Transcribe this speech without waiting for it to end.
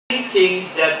things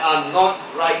that are not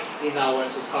right in our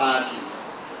society.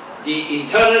 The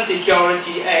Internal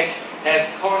Security Act has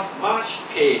caused much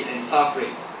pain and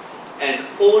suffering, and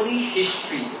only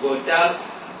history will tell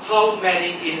how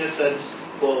many innocents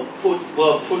were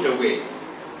put away.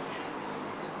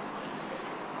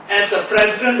 As a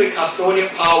president with custodial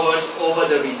powers over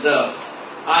the reserves,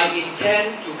 I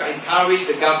intend to encourage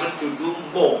the government to do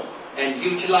more and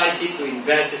utilize it to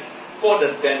invest it for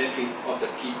the benefit of the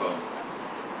people.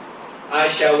 I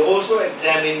shall also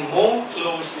examine more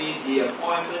closely the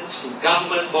appointments to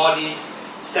government bodies,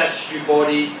 statutory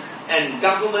bodies, and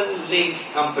government-linked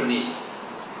companies.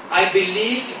 I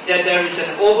believe that there is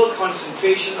an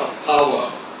over-concentration of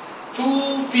power.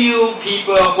 Too few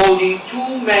people holding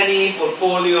too many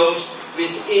portfolios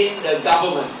within the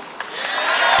government.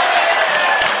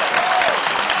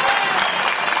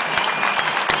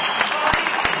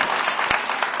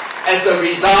 As a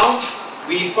result,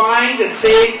 we find the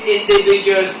same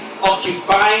individuals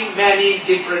occupying many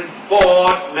different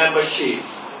board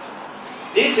memberships.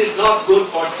 This is not good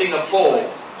for Singapore,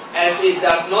 as it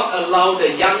does not allow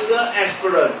the younger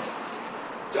aspirants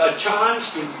a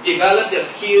chance to develop their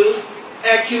skills,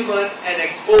 acumen, and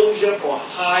exposure for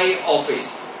higher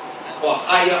office.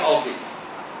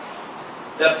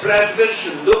 The President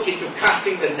should look into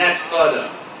casting the net further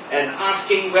and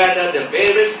asking whether the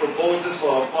various proposals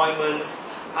for appointments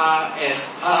are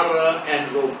as thorough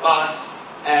and robust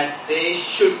as they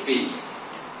should be.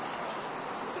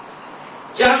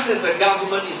 Just as the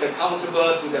government is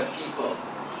accountable to the people,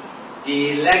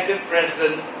 the elected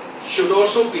President should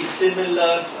also be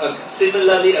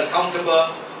similarly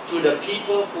accountable to the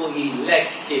people who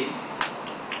elect him.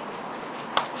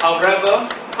 However,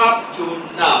 up to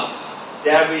now,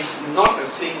 there is not a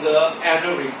single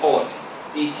annual report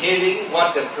detailing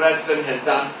what the President has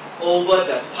done over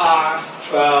the past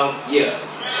 12 years.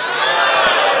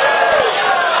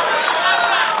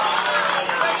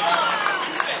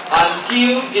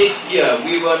 Until this year,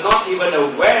 we were not even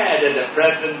aware that the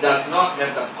President does not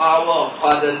have the power of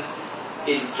pardon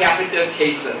in capital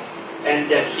cases and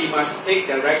that he must take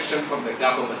direction from the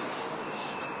government.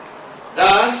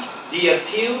 Thus, the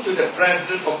appeal to the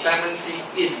President for clemency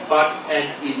is but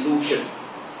an illusion,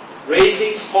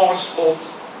 raising false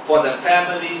hopes for the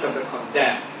families of the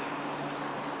condemned.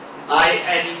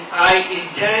 I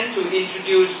intend to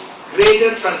introduce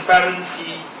greater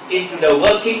transparency into the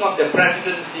working of the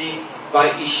presidency by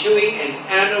issuing an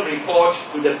annual report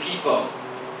to the people,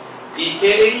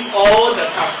 detailing all the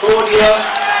custodial,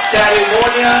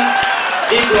 ceremonial,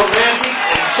 diplomatic,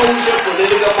 and social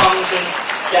political functions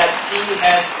that he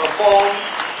has performed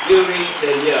during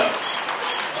the year.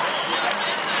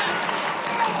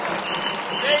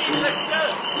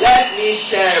 Let me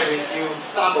share with you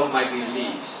some of my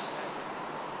beliefs.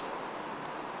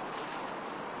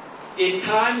 In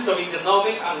times of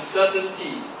economic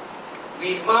uncertainty,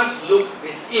 we must look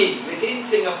within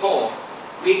Singapore.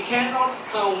 We cannot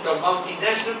count on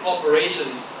multinational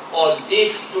corporations or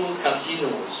these two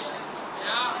casinos.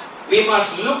 We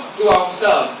must look to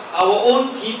ourselves, our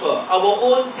own people, our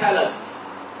own talents.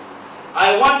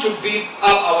 I want to build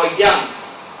up our young,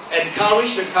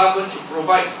 encourage the government to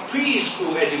provide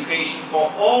preschool education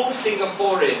for all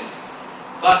Singaporeans,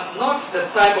 but not the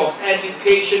type of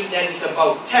education that is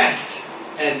about tests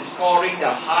and scoring the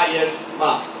highest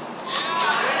marks.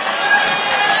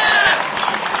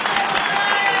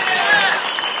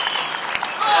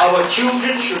 Our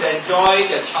children should enjoy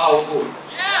their childhood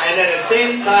and at the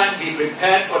same time be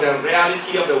prepared for the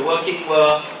reality of the working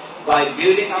world by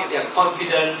building up their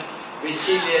confidence,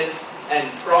 resilience, and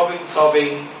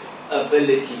problem-solving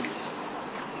abilities.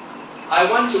 I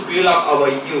want to build up our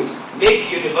youth,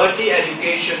 make university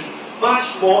education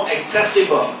much more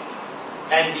accessible,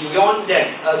 and beyond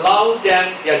that, allow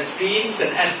them their dreams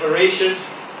and aspirations,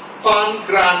 fund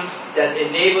grants that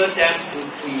enable them to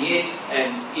create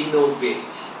and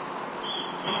innovate.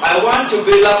 I want to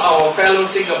build up our fellow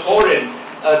Singaporeans.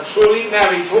 A truly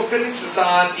meritocratic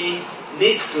society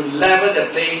needs to level the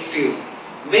playing field,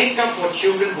 make up for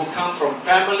children who come from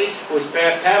families whose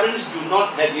parents do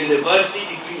not have university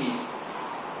degrees.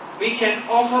 We can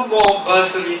offer more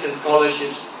bursaries and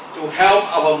scholarships to help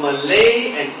our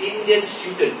Malay and Indian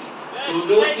students to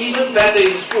do even better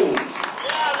in schools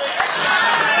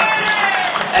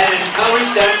and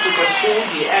encourage them to pursue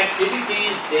the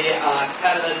activities they are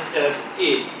talented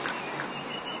in.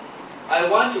 I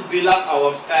want to build up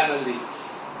our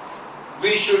families.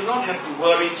 We should not have to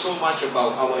worry so much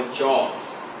about our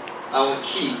jobs, our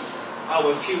kids,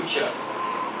 our future.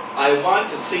 I want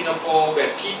a Singapore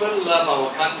where people love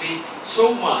our country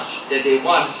so much that they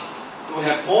want to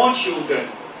have more children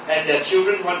and their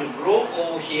children want to grow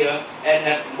old here and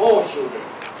have more children.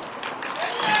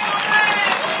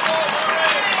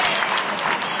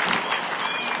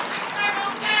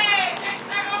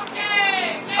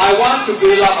 I want to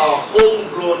build up our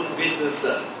homegrown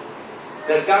businesses.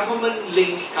 The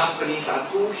government-linked companies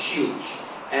are too huge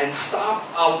and starve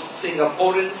out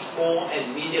Singaporean small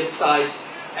and medium-sized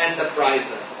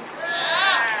enterprises,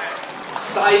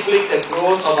 stifling the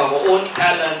growth of our own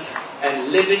talent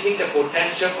and limiting the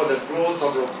potential for the growth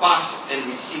of robust and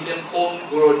resilient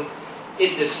homegrown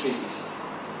industries.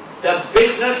 The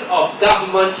business of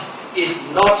government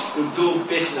is not to do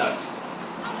business.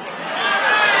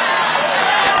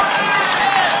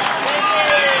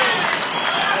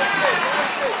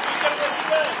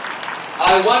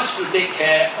 I want to take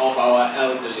care of our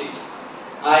elderly.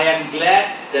 I am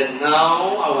glad that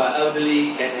now our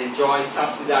elderly can enjoy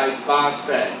subsidized bus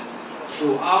fares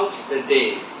throughout the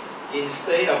day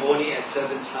instead of only at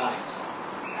certain times.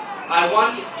 I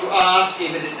want to ask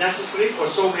if it is necessary for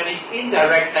so many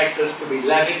indirect taxes to be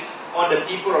levied on the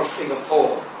people of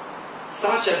Singapore,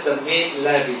 such as the maid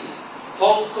levy.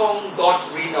 Hong Kong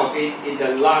got rid of it in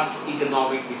the last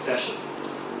economic recession.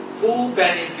 Who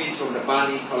benefits from the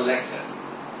money collected?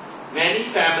 Many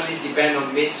families depend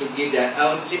on maids to give their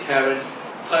elderly parents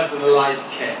personalized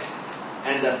care,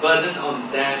 and the burden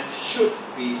on them should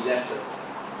be lessened.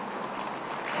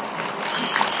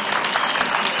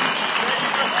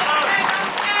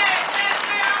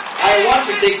 I want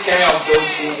to take care of those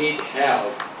who need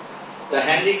help. The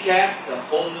handicapped, the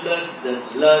homeless, the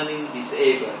learning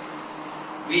disabled.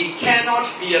 We cannot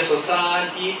be a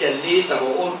society that leaves our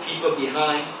own people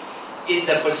behind in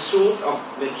the pursuit of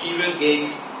material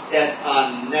gains that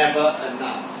are never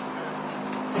enough.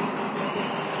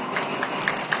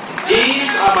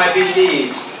 These are my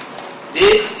beliefs.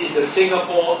 This is the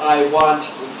Singapore I want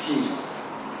to see.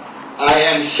 I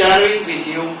am sharing with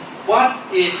you what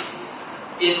is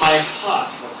in my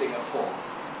heart for Singapore.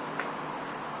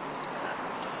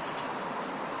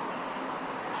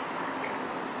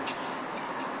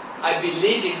 I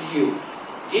believe in you.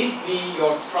 Give me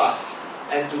your trust,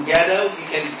 and together we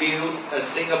can build a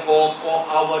Singapore for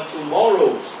our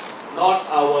tomorrows, not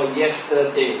our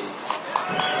yesterdays.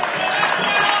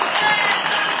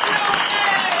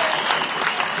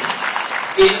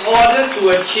 In order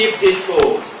to achieve these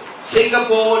goals,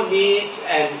 Singapore needs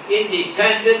an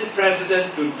independent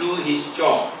president to do his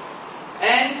job,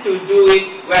 and to do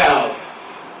it well.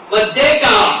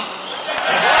 Merdeka!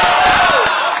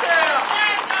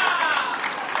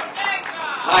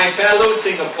 My fellow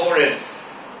Singaporeans,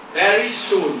 very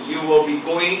soon you will be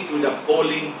going to the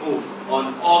polling booth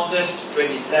on August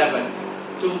 27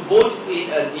 to vote in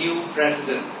a new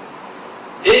president.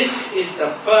 This is the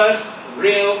first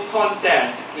real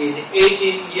contest in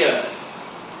 18 years.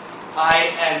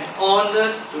 I am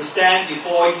honored to stand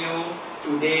before you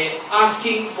today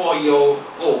asking for your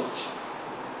vote.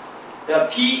 The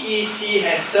PEC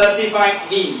has certified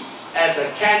me as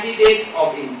a candidate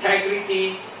of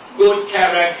integrity, good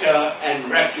character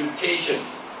and reputation.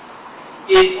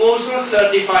 It also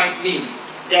certified me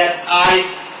that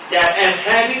as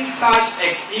having such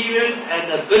experience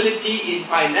and ability in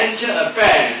financial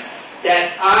affairs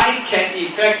that I can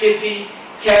effectively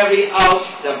carry out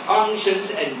the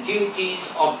functions and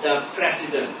duties of the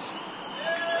President.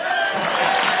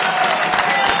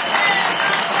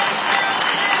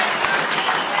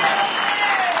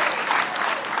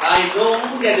 I know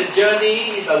that the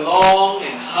journey is a long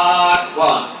and hard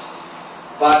one,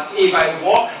 but if I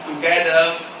walk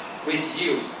together with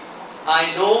you,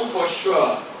 I know for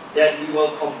sure that we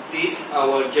will complete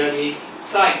our journey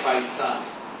side by side.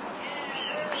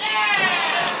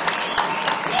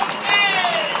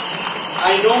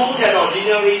 I know that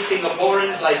ordinary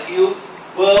Singaporeans like you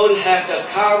will have the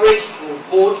courage to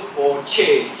vote for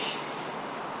change.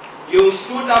 You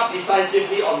stood up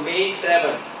decisively on May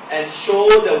 7th and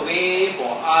showed the way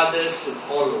for others to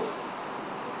follow.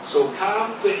 So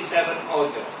come 27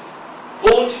 August,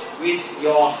 vote with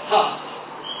your heart.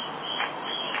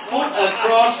 Put a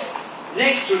cross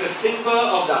next to the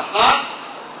symbol of the heart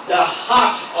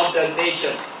of the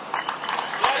nation.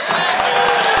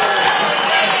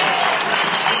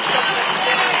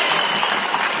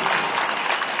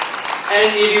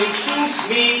 And if you choose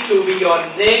me to be your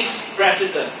next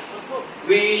president,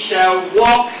 we shall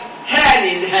walk hand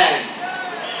in hand,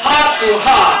 heart to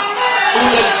heart, to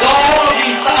the door of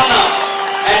Istana,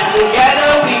 and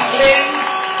together we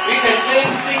can claim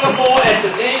Singapore as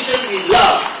the nation we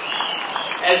love,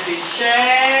 as we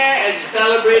share and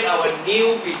celebrate our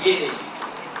new beginning.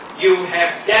 You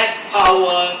have that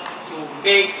power to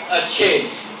make a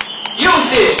change.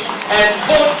 use it and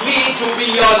vote me to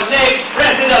be your next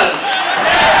president.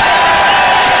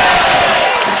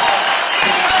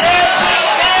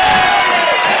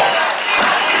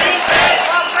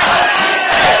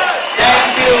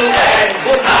 Thank you and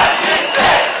good night.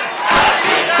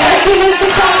 Thank you, Mr.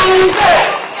 Kong.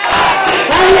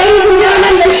 Well, ladies and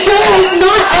gentlemen, the show is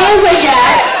not over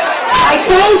yet. I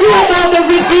told you about the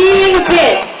redeeming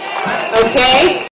pit, okay?